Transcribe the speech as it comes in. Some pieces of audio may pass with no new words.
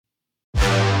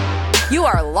You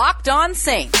are Locked On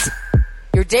Saints,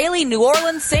 your daily New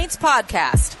Orleans Saints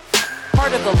podcast.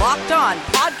 Part of the Locked On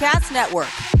Podcast Network,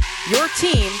 your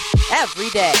team every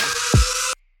day.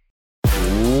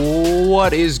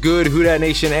 What is good, Who Dat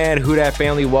Nation and Who Dat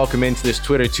family? Welcome into this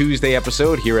Twitter Tuesday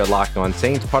episode here at Locked On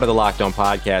Saints, part of the Locked On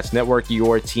Podcast Network,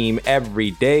 your team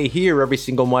every day, here every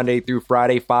single Monday through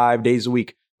Friday, 5 days a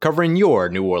week, covering your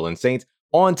New Orleans Saints.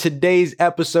 On today's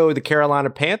episode, the Carolina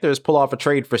Panthers pull off a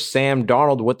trade for Sam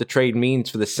Darnold, what the trade means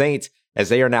for the Saints, as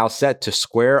they are now set to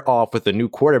square off with a new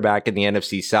quarterback in the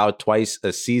NFC South twice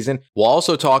a season. We'll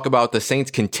also talk about the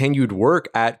Saints' continued work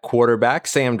at quarterback.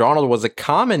 Sam Darnold was a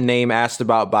common name asked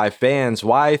about by fans,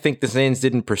 why I think the Saints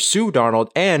didn't pursue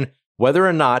Darnold, and whether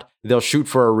or not they'll shoot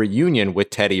for a reunion with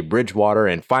Teddy Bridgewater.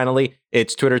 And finally,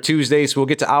 it's Twitter Tuesday, so we'll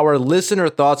get to our listener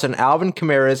thoughts on Alvin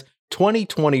Kamara's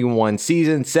 2021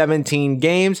 season, 17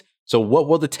 games. So what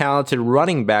will the talented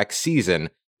running back season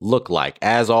look like?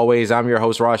 As always, I'm your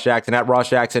host, Ross Jackson, at Ross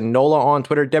Jackson Nola on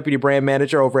Twitter, Deputy Brand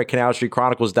Manager over at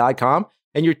CanalStreetChronicles.com,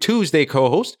 and your Tuesday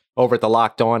co-host over at the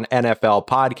Locked On NFL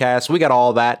Podcast. We got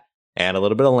all that and a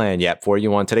little bit of lagniappe for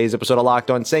you on today's episode of Locked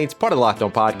On Saints, part of the Locked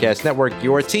On Podcast Network,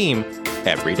 your team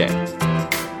every day.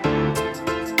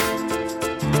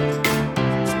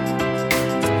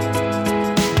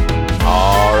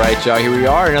 All right, y'all, here we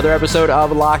are, another episode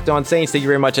of Locked On Saints. Thank you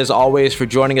very much, as always, for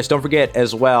joining us. Don't forget,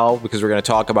 as well, because we're going to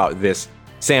talk about this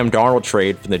Sam Darnold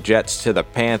trade from the Jets to the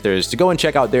Panthers, to go and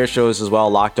check out their shows as well,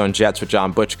 Locked On Jets with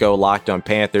John Butchko, Locked On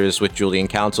Panthers with Julian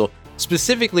Council.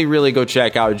 Specifically, really go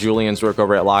check out Julian's work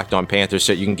over at Locked On Panthers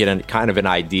so you can get kind of an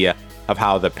idea of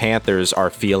how the Panthers are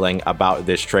feeling about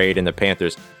this trade, and the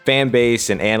Panthers fan base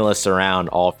and analysts around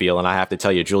all feel. And I have to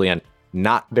tell you, Julian,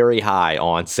 not very high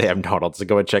on Sam Darnold, so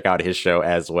go and check out his show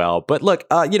as well. But look,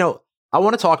 I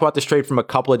want to talk about this trade from a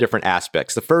couple of different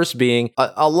aspects. The first being,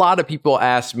 a lot of people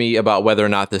ask me about whether or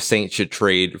not the Saints should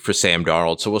trade for Sam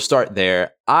Darnold, so we'll start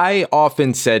there. I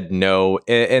often said no,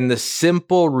 and the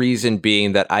simple reason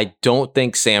being that I don't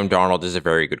think Sam Darnold is a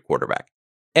very good quarterback.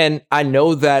 And I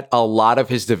know that a lot of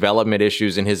his development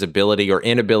issues and his ability or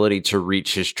inability to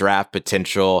reach his draft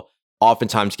potential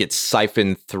oftentimes gets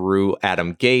siphoned through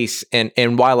Adam Gase.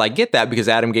 And while I get that, because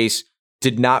Adam Gase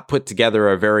did not put together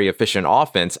a very efficient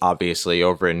offense, obviously,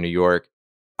 over in New York,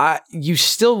 you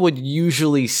still would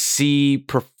usually see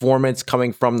performance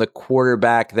coming from the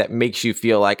quarterback that makes you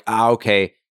feel like,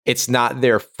 okay, it's not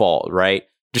their fault, right?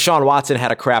 Deshaun Watson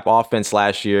had a crap offense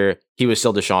last year. He was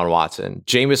still Deshaun Watson.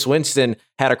 Jameis Winston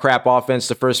had a crap offense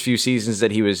the first few seasons that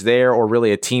he was there, or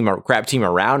really a crap team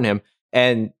around him.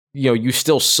 And you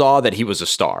still saw that he was a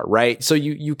star, right? So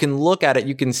you can look at it,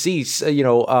 you can see,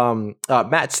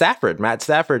 Matt Stafford. Matt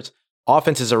Stafford's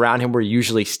offenses around him were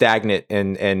usually stagnant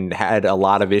and had a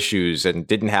lot of issues and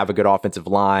didn't have a good offensive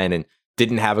line and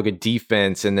didn't have a good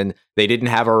defense, and then they didn't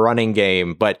have a running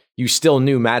game, but you still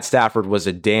knew Matt Stafford was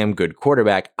a damn good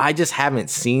quarterback. I just haven't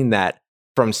seen that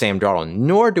from Sam Darnold,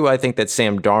 nor do I think that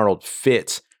Sam Darnold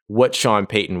fits what Sean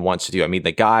Payton wants to do. I mean,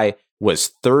 the guy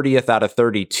was 30th out of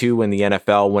 32 in the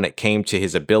NFL when it came to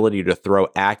his ability to throw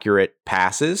accurate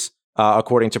passes,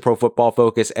 according to Pro Football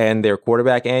Focus and their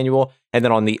quarterback annual. And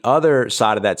then on the other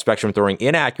side of that spectrum, throwing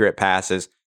inaccurate passes,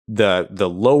 the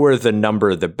lower the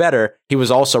number, the better. He was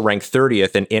also ranked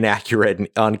 30th in inaccurate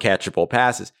and uncatchable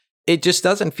passes. It just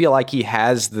doesn't feel like he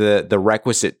has the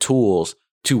requisite tools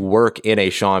to work in a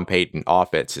Sean Payton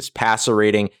offense. His passer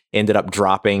rating ended up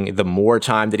dropping the more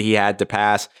time that he had to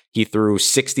pass. He threw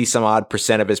 60 some odd %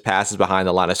 of his passes behind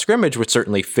the line of scrimmage, which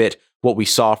certainly fit what we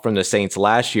saw from the Saints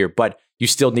last year, but you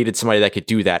still needed somebody that could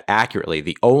do that accurately.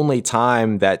 The only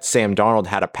time that Sam Darnold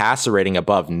had a passer rating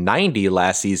above 90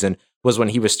 last season was when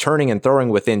he was turning and throwing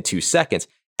within 2 seconds.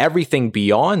 Everything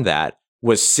beyond that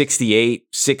was 68,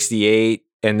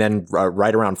 and then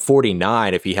right around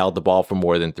 49 if he held the ball for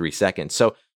more than 3 seconds.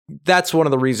 So that's one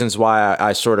of the reasons why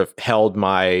I sort of held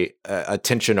my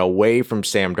attention away from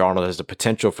Sam Darnold as a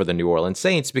potential for the New Orleans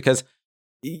Saints, because,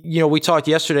 we talked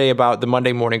yesterday about the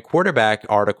Monday Morning Quarterback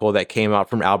article that came out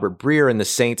from Albert Breer and the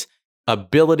Saints'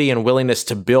 ability and willingness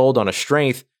to build on a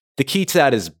strength. The key to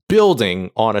that is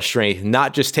building on a strength,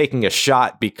 not just taking a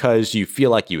shot because you feel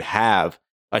like you have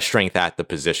a strength at the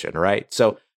position, right?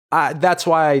 So that's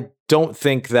why I don't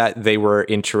think that they were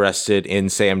interested in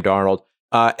Sam Darnold.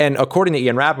 And according to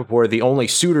Ian Rappaport, the only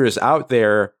suitors out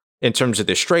there in terms of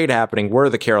this trade happening were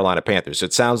the Carolina Panthers.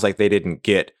 It sounds like they didn't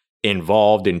get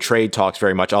involved in trade talks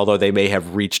very much, although they may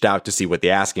have reached out to see what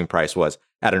the asking price was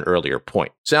at an earlier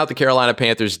point. So now the Carolina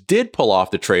Panthers did pull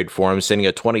off the trade for him, sending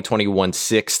a 2021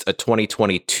 sixth, a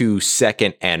 2022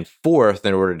 second, and fourth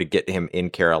in order to get him in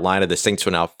Carolina. The Saints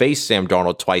will now face Sam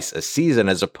Darnold twice a season,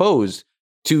 as opposed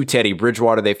to Teddy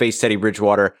Bridgewater. They faced Teddy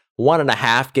Bridgewater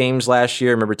 1.5 games last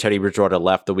year. Remember, Teddy Bridgewater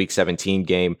left the Week 17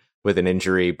 game with an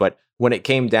injury, but when it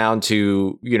came down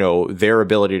to, their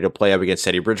ability to play up against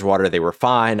Teddy Bridgewater, they were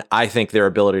fine. I think their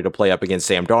ability to play up against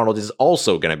Sam Darnold is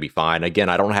also going to be fine. Again,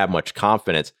 I don't have much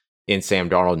confidence in Sam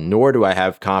Darnold, nor do I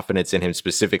have confidence in him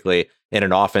specifically in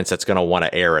an offense that's going to want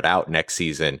to air it out next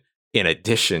season in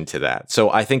addition to that. So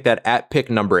I think that at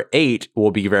pick number 8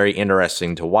 will be very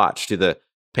interesting to watch. Do the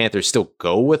Panthers still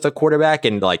go with a quarterback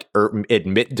and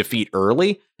admit defeat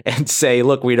early and say,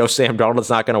 look, we know Sam Darnold's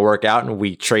not going to work out and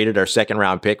we traded our second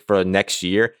round pick for next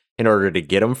year in order to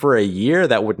get him for a year?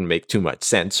 That wouldn't make too much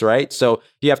sense, right? So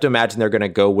you have to imagine they're going to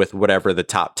go with whatever the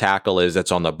top tackle is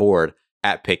that's on the board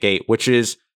at pick 8, which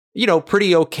is,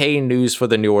 pretty okay news for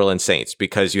the New Orleans Saints,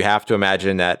 because you have to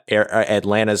imagine that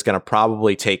Atlanta is going to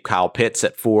probably take Kyle Pitts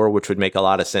at 4, which would make a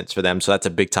lot of sense for them. So that's a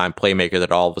big time playmaker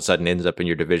that all of a sudden ends up in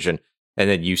your division. And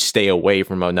then you stay away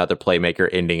from another playmaker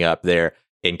ending up there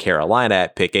in Carolina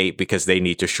at pick 8 because they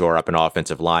need to shore up an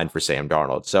offensive line for Sam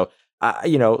Darnold. So,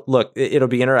 look, it'll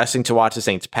be interesting to watch the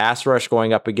Saints pass rush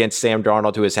going up against Sam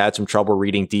Darnold, who has had some trouble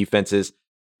reading defenses,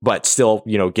 but still,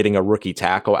 getting a rookie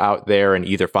tackle out there and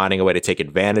either finding a way to take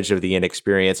advantage of the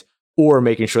inexperience or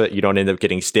making sure that you don't end up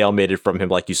getting stalemated from him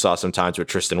like you saw sometimes with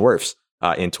Tristan Wirfs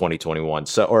in 2021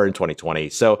 or in 2020.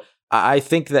 So I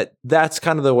think that that's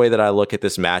kind of the way that I look at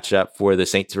this matchup for the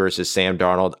Saints versus Sam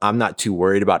Darnold. I'm not too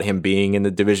worried about him being in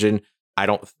the division. I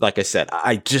don't, like I said,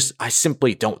 I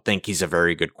simply don't think he's a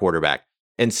very good quarterback.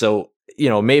 And so,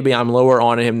 maybe I'm lower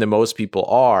on him than most people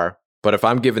are, but if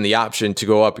I'm given the option to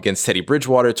go up against Teddy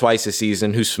Bridgewater twice a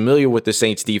season, who's familiar with the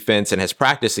Saints defense and has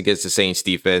practiced against the Saints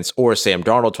defense, or Sam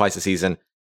Darnold twice a season,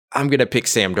 I'm going to pick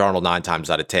Sam Darnold 9 times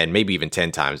out of 10, maybe even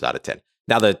 10 times out of 10.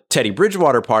 Now, the Teddy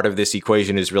Bridgewater part of this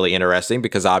equation is really interesting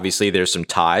because obviously there's some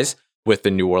ties with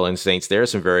the New Orleans Saints there,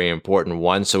 some very important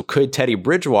ones. So could Teddy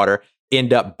Bridgewater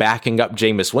end up backing up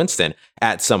Jameis Winston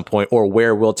at some point, or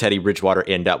where will Teddy Bridgewater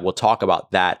end up? We'll talk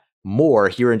about that more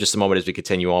here in just a moment as we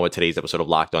continue on with today's episode of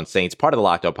Locked On Saints, part of the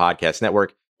Locked On Podcast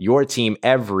Network, your team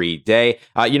every day.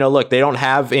 Look, they don't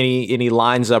have any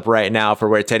lines up right now for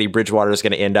where Teddy Bridgewater is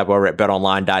going to end up over at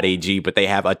betonline.ag, but they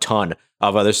have a ton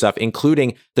of other stuff,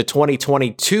 including the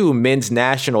 2022 Men's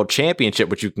National Championship,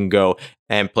 which you can go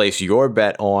and place your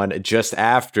bet on just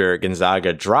after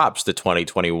Gonzaga drops the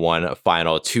 2021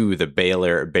 final to the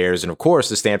Baylor Bears, and of course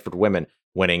the Stanford women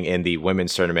winning in the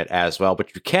women's tournament as well.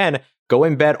 But you can go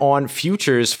and bet on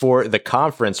futures for the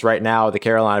conference right now. The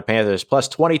Carolina Panthers plus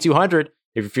 2,200.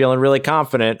 If you're feeling really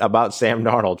confident about Sam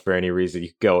Darnold for any reason, you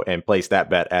can go and place that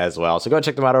bet as well. So go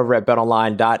check them out over at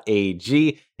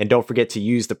betonline.ag. And don't forget to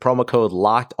use the promo code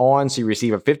Locked On so you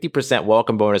receive a 50%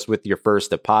 welcome bonus with your first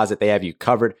deposit. They have you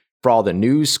covered for all the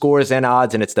news, scores, and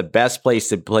odds, and it's the best place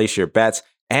to place your bets.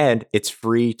 And it's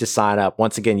free to sign up.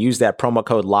 Once again, use that promo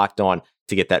code Locked On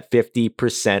to get that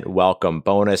 50% welcome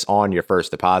bonus on your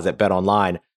first deposit.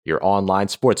 BetOnline, your online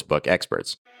sportsbook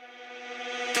experts.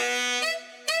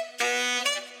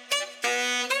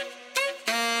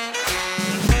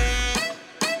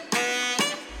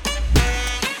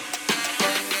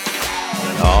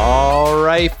 All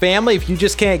right, family, if you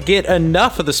just can't get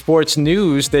enough of the sports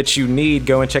news that you need,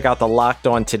 go and check out the Locked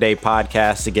On Today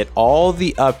podcast to get all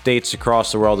the updates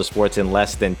across the world of sports in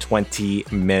less than 20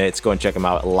 minutes. Go and check them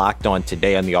out, Locked On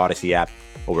Today on the Odyssey app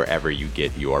or wherever you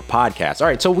get your podcasts. All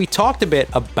right, so we talked a bit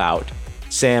about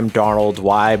Sam Darnold,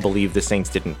 why I believe the Saints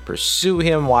didn't pursue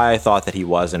him, why I thought that he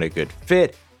wasn't a good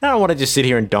fit. I don't want to just sit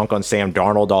here and dunk on Sam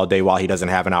Darnold all day while he doesn't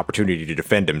have an opportunity to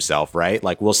defend himself, right?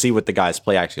 Like, we'll see what the guy's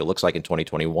play actually looks like in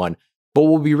 2021. But what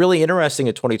will be really interesting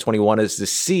in 2021 is to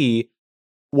see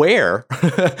where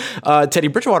Teddy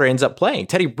Bridgewater ends up playing.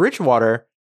 Teddy Bridgewater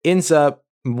ends up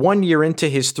 1 year into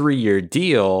his 3-year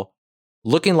deal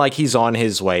looking like he's on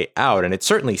his way out. And it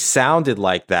certainly sounded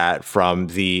like that from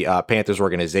the Panthers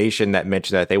organization that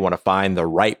mentioned that they want to find the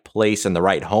right place and the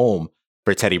right home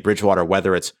for Teddy Bridgewater,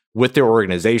 whether it's with their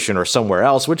organization or somewhere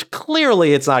else, which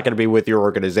clearly it's not going to be with your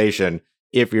organization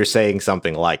if you're saying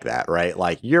something like that, right?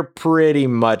 Like, you're pretty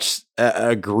much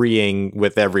agreeing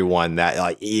with everyone that,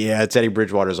 like, yeah, Teddy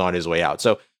Bridgewater's on his way out.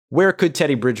 So where could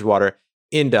Teddy Bridgewater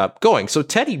end up going? So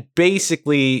Teddy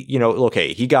basically,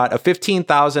 okay, he got a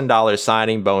 $15,000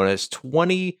 signing bonus,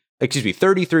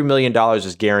 $33 million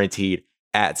is guaranteed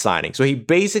at signing. So he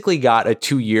basically got a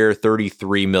 2-year,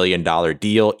 $33 million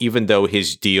deal, even though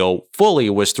his deal fully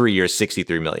was 3 years,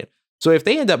 $63 million. So if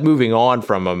they end up moving on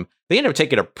from him, they end up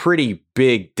taking a pretty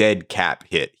big dead cap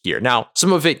hit here. Now,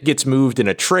 some of it gets moved in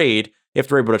a trade if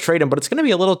they're able to trade him, but it's going to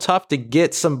be a little tough to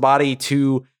get somebody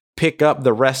to pick up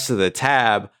the rest of the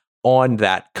tab on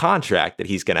that contract that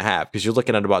he's going to have, because you're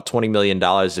looking at about $20 million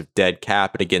of dead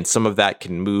cap. And again, some of that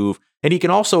can move. And he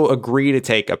can also agree to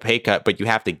take a pay cut, but you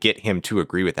have to get him to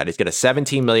agree with that. He's got a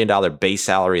 $17 million base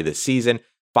salary this season.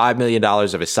 $5 million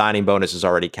of his signing bonus is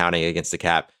already counting against the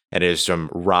cap. And there's some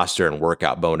roster and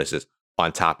workout bonuses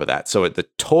on top of that. So the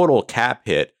total cap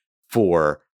hit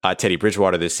for Teddy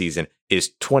Bridgewater this season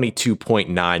is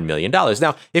 $22.9 million.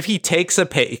 Now, if he takes a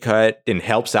pay cut and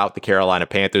helps out the Carolina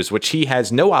Panthers, which he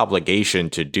has no obligation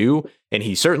to do, and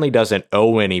he certainly doesn't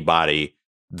owe anybody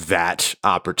that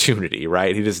opportunity,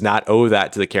 right? He does not owe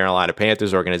that to the Carolina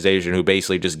Panthers organization, who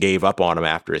basically just gave up on him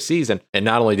after a season. And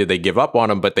not only did they give up on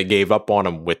him, but they gave up on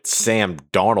him with Sam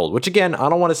Darnold, which again, I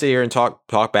don't want to sit here and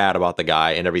talk bad about the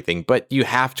guy and everything, but you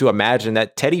have to imagine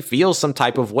that Teddy feels some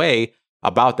type of way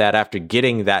about that after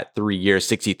getting that 3-year,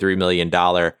 $63 million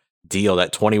deal,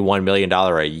 that $21 million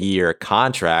a year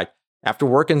contract, after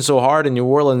working so hard in New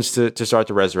Orleans to start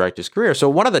to resurrect his career. So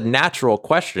one of the natural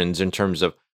questions in terms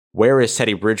of where is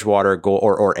Teddy Bridgewater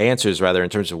or answers rather, in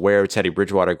terms of where Teddy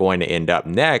Bridgewater going to end up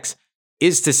next,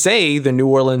 is to say the New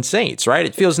Orleans Saints, right?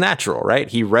 It feels natural, right?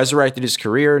 He resurrected his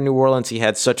career in New Orleans. He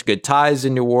had such good ties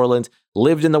in New Orleans,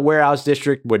 lived in the warehouse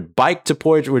district, would bike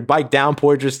down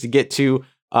Poydras to get to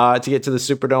the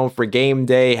Superdome for game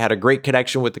day, had a great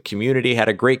connection with the community, had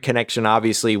a great connection,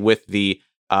 obviously, with the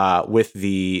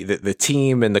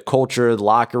team and the culture, the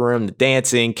locker room, the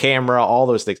dancing, Kamara, all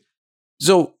those things.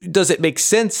 So does it make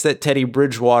sense that Teddy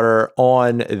Bridgewater,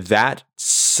 on that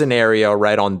scenario,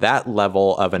 right, on that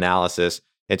level of analysis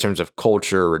in terms of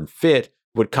culture and fit,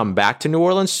 would come back to New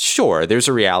Orleans? Sure, there's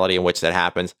a reality in which that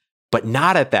happens, but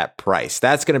not at that price.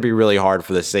 That's going to be really hard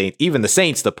for the Saints, even the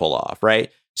Saints, to pull off,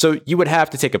 right? So you would have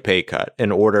to take a pay cut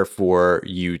in order for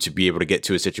you to be able to get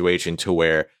to a situation to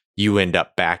where you end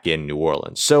up back in New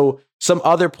Orleans. So some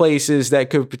other places that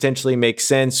could potentially make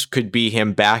sense could be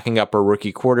him backing up a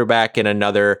rookie quarterback in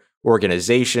another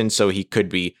organization. So he could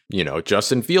be,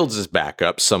 Justin Fields'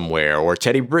 backup somewhere, or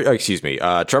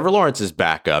Trevor Lawrence's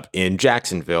backup in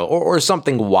Jacksonville, or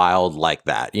something wild like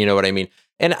that. You know what I mean?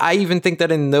 And I even think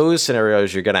that in those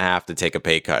scenarios, you're going to have to take a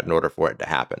pay cut in order for it to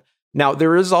happen. Now,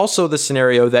 there is also the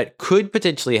scenario that could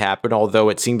potentially happen, although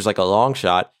it seems like a long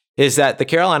shot, is that the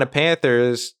Carolina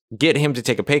Panthers get him to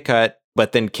take a pay cut,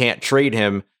 but then can't trade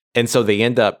him, and so they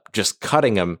end up just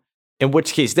cutting him, in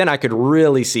which case then I could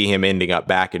really see him ending up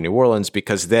back in New Orleans,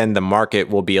 because then the market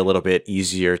will be a little bit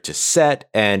easier to set.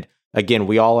 And again,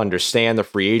 we all understand the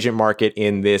free agent market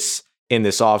in this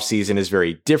offseason is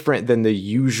very different than the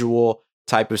usual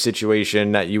type of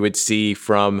situation that you would see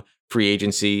from free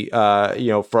agency,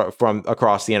 from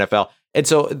across the NFL. And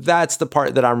so that's the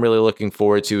part that I'm really looking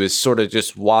forward to, is sort of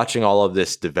just watching all of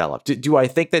this develop. Do I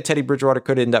think that Teddy Bridgewater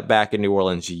could end up back in New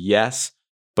Orleans? Yes.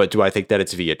 But do I think that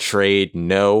it's via trade?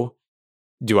 No.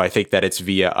 Do I think that it's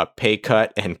via a pay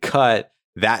cut and cut?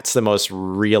 That's the most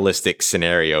realistic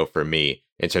scenario for me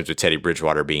in terms of Teddy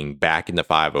Bridgewater being back in the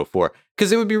 504.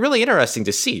 Because it would be really interesting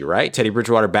to see, right? Teddy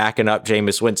Bridgewater backing up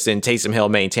Jameis Winston, Taysom Hill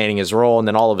maintaining his role, and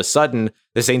then all of a sudden,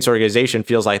 the Saints organization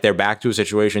feels like they're back to a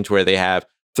situation to where they have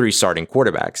 3 starting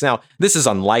quarterbacks. Now, this is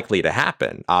unlikely to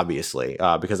happen, obviously,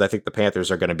 because I think the Panthers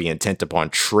are going to be intent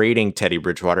upon trading Teddy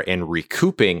Bridgewater and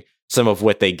recouping some of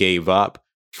what they gave up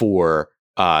to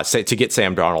get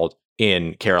Sam Darnold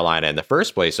in Carolina in the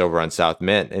first place over on South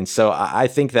Mint. And so I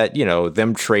think that,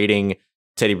 them trading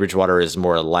Teddy Bridgewater is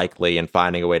more likely, and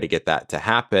finding a way to get that to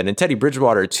happen. And Teddy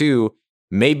Bridgewater, too,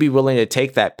 may be willing to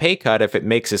take that pay cut if it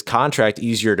makes his contract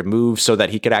easier to move, so that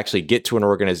he could actually get to an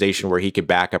organization where he could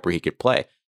back up or he could play.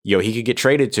 He could get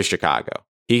traded to Chicago.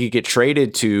 He could get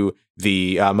traded to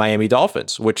the Miami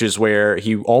Dolphins, which is where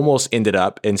he almost ended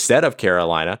up instead of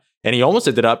Carolina. And he almost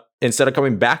ended up, instead of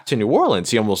coming back to New Orleans,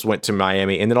 he almost went to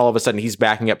Miami. And then all of a sudden, he's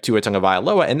backing up Tua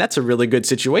Tagovailoa, and that's a really good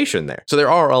situation there. So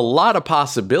there are a lot of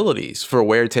possibilities for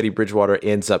where Teddy Bridgewater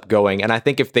ends up going. And I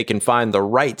think if they can find the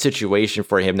right situation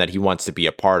for him that he wants to be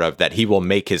a part of, that he will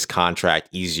make his contract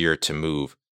easier to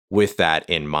move with that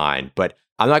in mind. But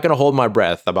I'm not going to hold my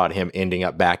breath about him ending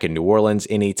up back in New Orleans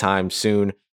anytime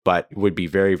soon, but it would be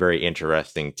very, very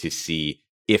interesting to see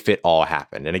if it all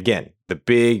happened. And again, the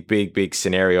big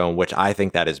scenario in which I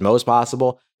think that is most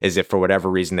possible is if for whatever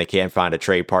reason they can't find a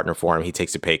trade partner for him, he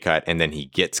takes a pay cut and then he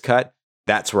gets cut.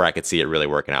 That's where I could see it really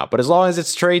working out. But as long as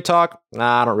it's trade talk,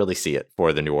 I don't really see it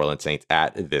for the New Orleans Saints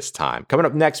at this time. Coming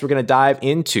up next, we're going to dive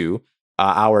into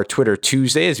our Twitter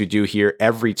Tuesday, as we do here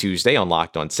every Tuesday on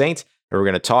Locked On Saints. And we're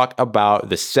going to talk about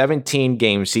the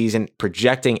 17-game season,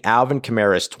 projecting Alvin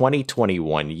Kamara's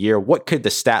 2021 year. What could the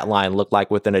stat line look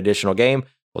like with an additional game?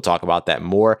 We'll talk about that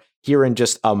more here in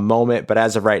just a moment. But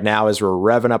as of right now, as we're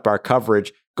revving up our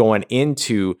coverage going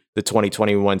into the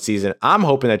 2021 season, I'm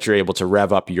hoping that you're able to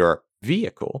rev up your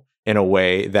vehicle in a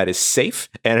way that is safe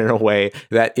and in a way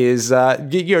that is,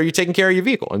 you're taking care of your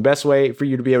vehicle. And best way for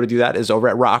you to be able to do that is over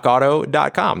at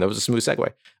rockauto.com. That was a smooth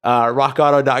segue.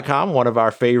 Rockauto.com, one of our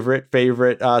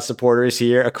favorite supporters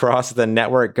here across the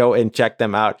network. Go and check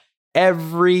them out.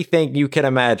 Everything you can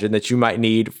imagine that you might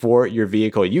need for your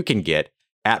vehicle, you can get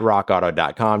at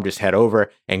rockauto.com. Just head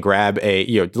over and grab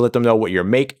let them know what your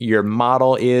make, your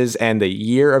model is, and the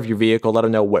year of your vehicle. Let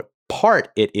them know what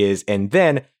part it is. And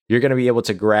then you're going to be able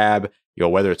to grab,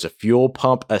 whether it's a fuel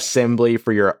pump assembly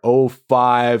for your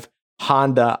 '05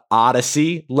 Honda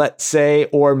Odyssey, let's say,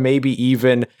 or maybe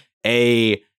even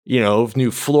a,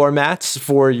 new floor mats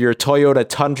for your Toyota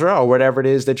Tundra or whatever it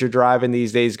is that you're driving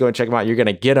these days. Go and check them out. You're going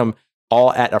to get them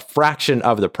all at a fraction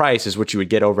of the price is what you would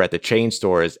get over at the chain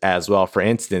stores as well. For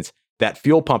instance, that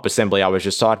fuel pump assembly I was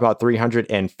just talking about,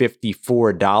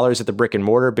 $354 at the brick and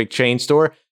mortar big chain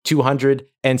store,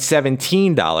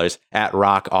 $217 at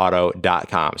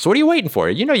rockauto.com. So what are you waiting for?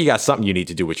 You got something you need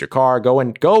to do with your car. Go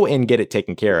and get it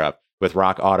taken care of with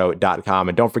rockauto.com.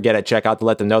 And don't forget at checkout to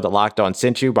let them know that Locked On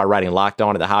sent you by writing Locked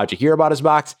On in the How'd You Hear About Us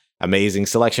box. Amazing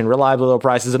selection, reliable low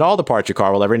prices, and all the parts your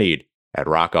car will ever need at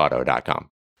rockauto.com.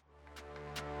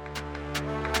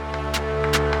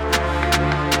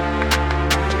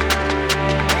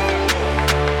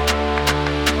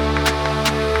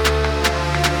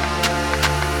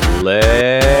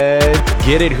 Let's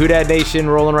get it, Who Dat Nation,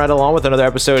 rolling right along with another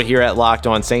episode here at Locked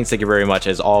On Saints. Thank you very much,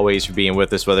 as always, for being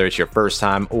with us, whether it's your first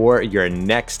time or your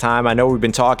next time. I know we've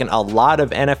been talking a lot of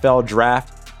NFL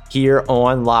draft here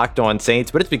on Locked On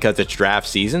Saints, but it's because it's draft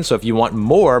season. So if you want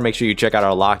more, make sure you check out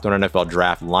our Locked On NFL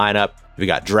draft lineup. We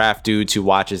got Draft Dudes who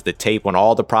watches the tape on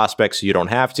all the prospects so you don't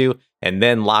have to. And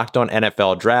then Locked On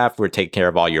NFL Draft, we're taking care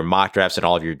of all your mock drafts and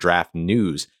all of your draft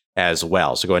news as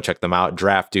well. So go and check them out,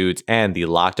 Draft Dudes and the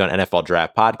Locked On NFL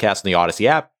Draft podcast on the Odyssey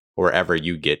app, or wherever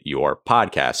you get your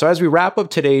podcast. So as we wrap up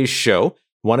today's show,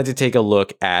 wanted to take a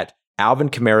look at Alvin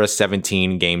Kamara's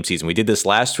 17-game season. We did this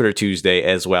last Twitter Tuesday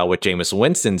as well with Jameis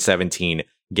Winston's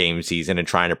 17-game season and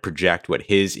trying to project what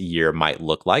his year might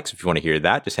look like. So if you want to hear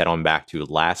that, just head on back to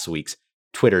last week's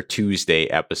Twitter Tuesday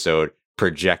episode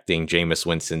projecting Jameis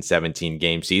Winston's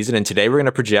 17-game season. And today we're going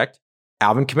to project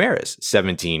Alvin Kamara's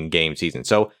 17-game season.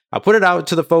 So I put it out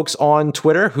to the folks on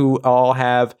Twitter who all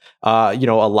have, a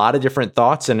lot of different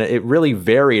thoughts, and it really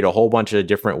varied a whole bunch of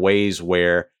different ways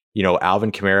where,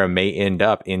 Alvin Kamara may end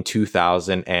up in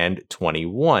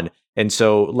 2021. And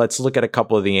so let's look at a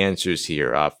couple of the answers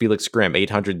here. Felix Grimm,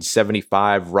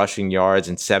 875 rushing yards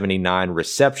and 79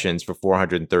 receptions for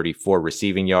 434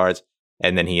 receiving yards.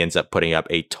 And then he ends up putting up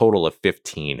a total of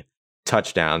 15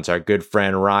 touchdowns. Our good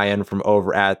friend Ryan from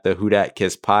over at the Who Dat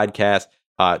Kiss podcast,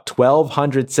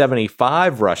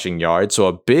 1,275 rushing yards. So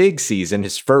a big season,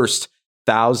 his first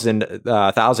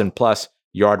 1,000 plus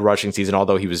yard rushing season,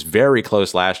 although he was very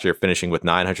close last year, finishing with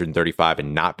 935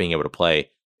 and not being able to play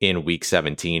in week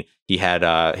 17.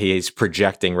 He is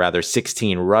projecting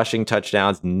 16 rushing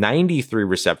touchdowns, 93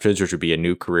 receptions, which would be a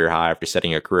new career high after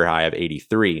setting a career high of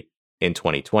 83 in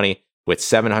 2020. With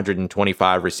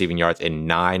 725 receiving yards and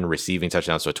 9 receiving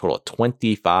touchdowns, so a total of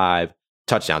 25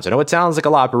 touchdowns. I know it sounds like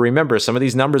a lot, but remember, some of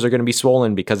these numbers are going to be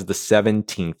swollen because of the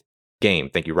 17th game.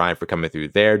 Thank you, Ryan, for coming through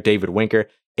there. David Winker,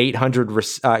 800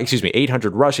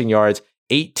 rushing yards,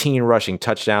 18 rushing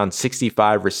touchdowns,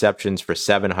 65 receptions for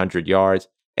 700 yards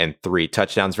and 3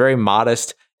 touchdowns. Very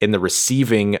modest in the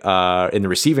receiving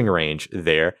range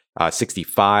there.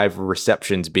 65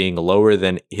 receptions being lower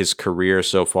than his career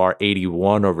so far,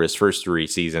 81 over his first 3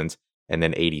 seasons, and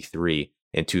then 83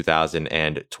 in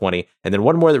 2020. And then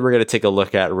one more that we're going to take a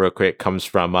look at real quick comes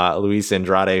from Luis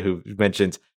Andrade, who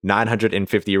mentions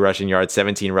 950 rushing yards,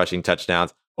 17 rushing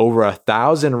touchdowns, over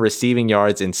 1,000 receiving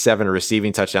yards and 7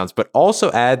 receiving touchdowns, but also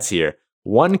adds here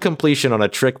 1 completion on a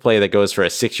trick play that goes for a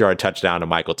 6-yard touchdown to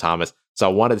Michael Thomas. So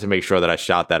I wanted to make sure that I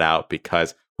shout that out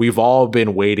because we've all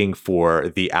been waiting for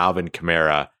the Alvin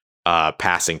Kamara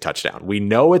passing touchdown. We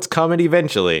know it's coming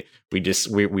eventually.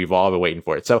 We've all been waiting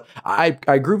for it. So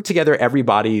I grouped together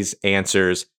everybody's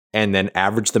answers and then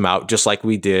averaged them out just like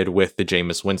we did with the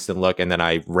Jameis Winston look. And then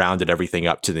I rounded everything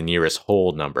up to the nearest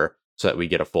whole number so that we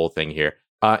get a full thing here.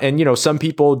 And some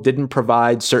people didn't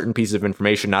provide certain pieces of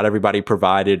information. Not everybody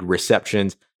provided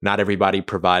receptions. Not everybody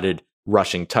provided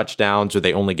rushing touchdowns, or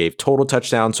they only gave total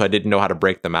touchdowns. So I didn't know how to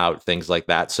break them out, things like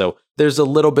that. So there's a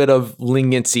little bit of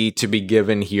leniency to be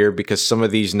given here because some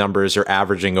of these numbers are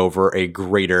averaging over a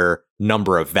greater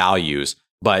number of values.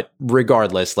 But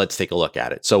regardless, let's take a look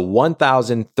at it. So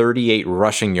 1,038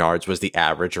 rushing yards was the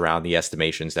average around the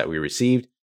estimations that we received.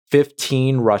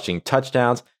 15 rushing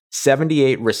touchdowns.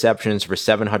 78 receptions for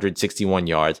 761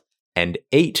 yards, and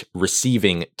 8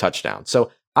 receiving touchdowns.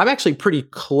 So I'm actually pretty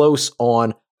close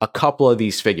on a couple of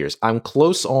these figures. I'm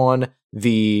close on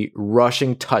the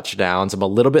rushing touchdowns. I'm a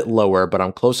little bit lower, but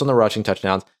I'm close on the rushing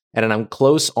touchdowns. And then I'm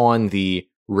close on the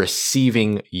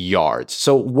receiving yards.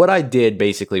 So what I did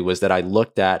basically was that I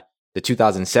looked at the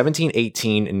 2017,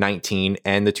 18, 19,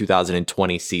 and the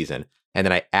 2020 season. And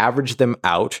then I averaged them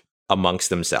out amongst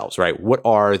themselves, right? What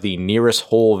are the nearest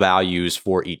whole values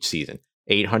for each season?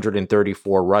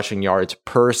 834 rushing yards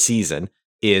per season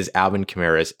is Alvin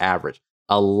Kamara's average.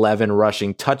 11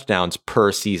 rushing touchdowns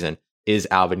per season is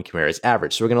Alvin Kamara's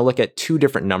average. So we're going to look at two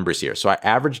different numbers here. So I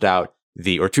averaged out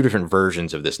or two different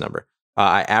versions of this number.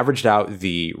 I averaged out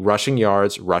the rushing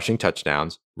yards, rushing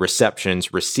touchdowns,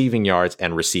 receptions, receiving yards,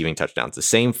 and receiving touchdowns. The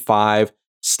same 5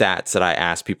 stats that I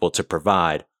asked people to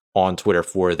provide on Twitter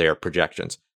for their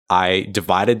projections. I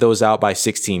divided those out by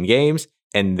 16 games,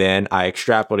 and then I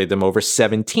extrapolated them over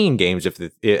 17 games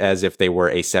as if they were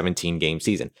a 17-game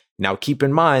season. Now, keep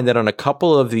in mind that on a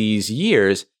couple of these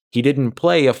years, he didn't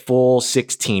play a full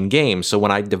 16 games. So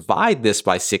when I divide this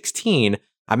by 16,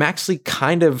 I'm actually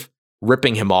kind of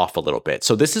ripping him off a little bit.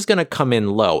 So this is going to come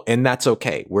in low, and that's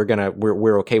okay.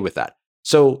 We're okay with that.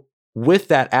 So with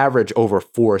that average over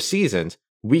 4 seasons,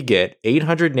 we get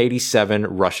 887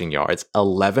 rushing yards,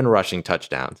 11 rushing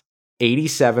touchdowns,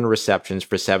 87 receptions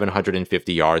for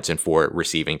 750 yards, and 4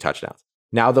 receiving touchdowns.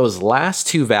 Now, those last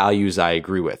 2 values I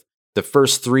agree with. The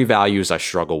first 3 values I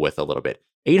struggle with a little bit.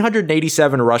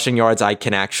 887 rushing yards, I'm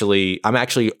actually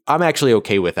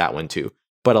okay with that one too.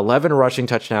 But 11 rushing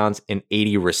touchdowns and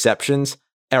 87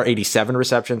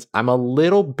 receptions, I'm a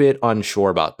little bit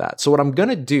unsure about that. So what I'm going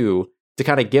to do to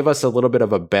kind of give us a little bit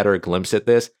of a better glimpse at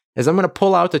this is I'm going to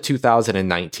pull out the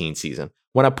 2019 season.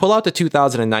 When I pull out the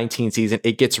 2019 season,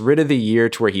 it gets rid of the year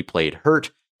to where he played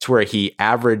hurt, to where he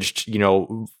averaged,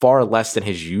 far less than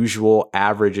his usual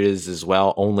averages as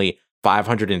well, only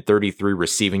 533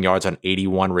 receiving yards on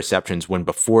 81 receptions, when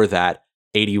before that,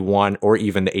 81 or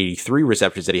even the 83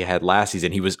 receptions that he had last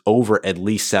season, he was over at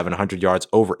least 700 yards,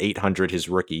 over 800 his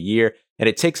rookie year. And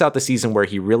it takes out the season where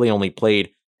he really only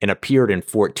played and appeared in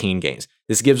 14 games.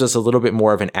 This gives us a little bit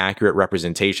more of an accurate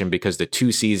representation because the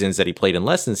 2 seasons that he played in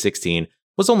less than 16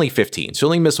 was only 15. So he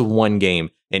only missed 1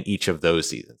 game in each of those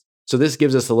seasons. So this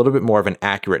gives us a little bit more of an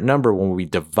accurate number when we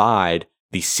divide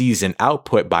the season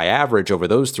output by average over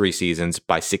those 3 seasons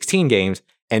by 16 games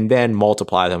and then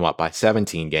multiply them up by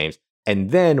 17 games.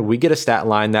 And then we get a stat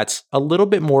line that's a little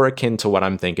bit more akin to what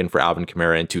I'm thinking for Alvin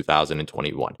Kamara in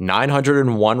 2021.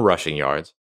 901 rushing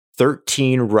yards,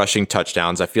 13 rushing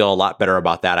touchdowns. I feel a lot better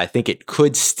about that. I think it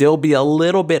could still be a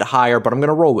little bit higher, but I'm going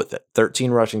to roll with it.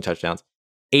 13 rushing touchdowns,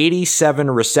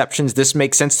 87 receptions. This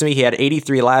makes sense to me. He had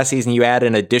 83 last season. You add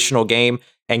an additional game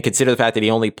and consider the fact that he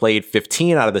only played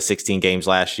 15 out of the 16 games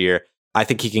last year. I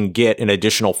think he can get an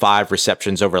additional 5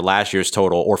 receptions over last year's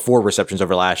total, or 4 receptions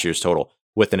over last year's total,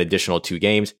 with an additional 2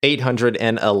 games,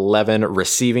 811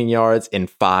 receiving yards and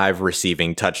 5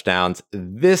 receiving touchdowns.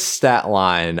 This stat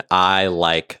line I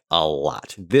like a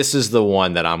lot. This is the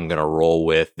one that I'm going to roll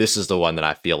with. This is the one that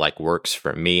I feel like works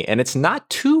for me, and it's not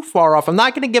too far off. I'm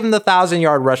not going to give him the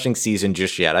 1,000-yard rushing season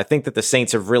just yet. I think that the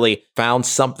Saints have really found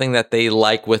something that they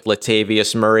like with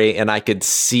Latavius Murray, and I could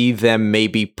see them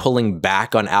maybe pulling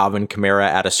back on Alvin Kamara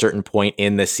at a certain point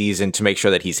in the season to make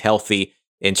sure that he's healthy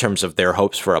in terms of their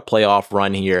hopes for a playoff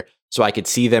run here. So I could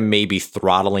see them maybe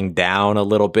throttling down a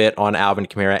little bit on Alvin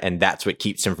Kamara, and that's what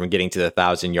keeps him from getting to the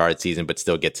 1,000-yard season, but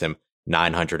still gets him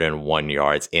 901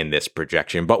 yards in this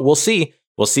projection. But we'll see.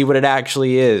 We'll see what it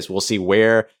actually is. We'll see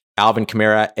where Alvin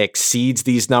Kamara exceeds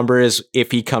these numbers,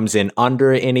 if he comes in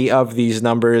under any of these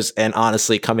numbers. And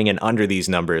honestly, coming in under these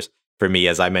numbers, for me,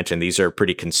 as I mentioned, these are a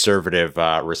pretty conservative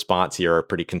response here, or a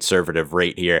pretty conservative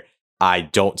rate here. I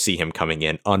don't see him coming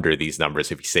in under these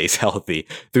numbers if he stays healthy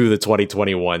through the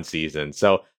 2021 season.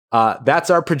 So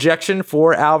that's our projection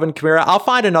for Alvin Kamara. I'll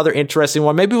find another interesting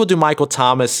one. Maybe we'll do Michael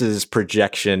Thomas's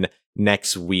projection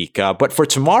next week. But for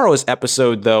tomorrow's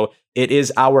episode, though, it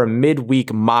is our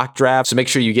midweek mock draft. So make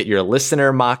sure you get your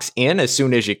listener mocks in as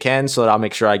soon as you can, so that I'll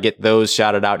make sure I get those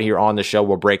shouted out here on the show.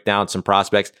 We'll break down some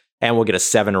prospects, and we'll get a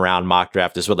 7-round mock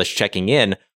draft, as well as checking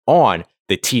in on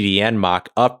the TDN mock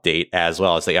update, as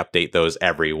well as they update those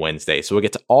every Wednesday. So we'll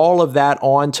get to all of that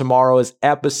on tomorrow's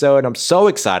episode. I'm so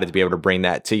excited to be able to bring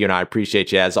that to you, and I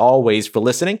appreciate you as always for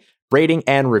listening, rating,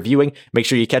 and reviewing. Make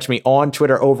sure you catch me on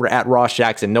Twitter over at Ross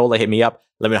Jackson Nola. Hit me up.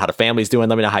 Let me know how the family's doing.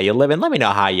 Let me know how you're living. Let me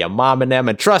know how your mom and them,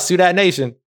 and trust you, that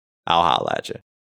nation. I'll holla at you.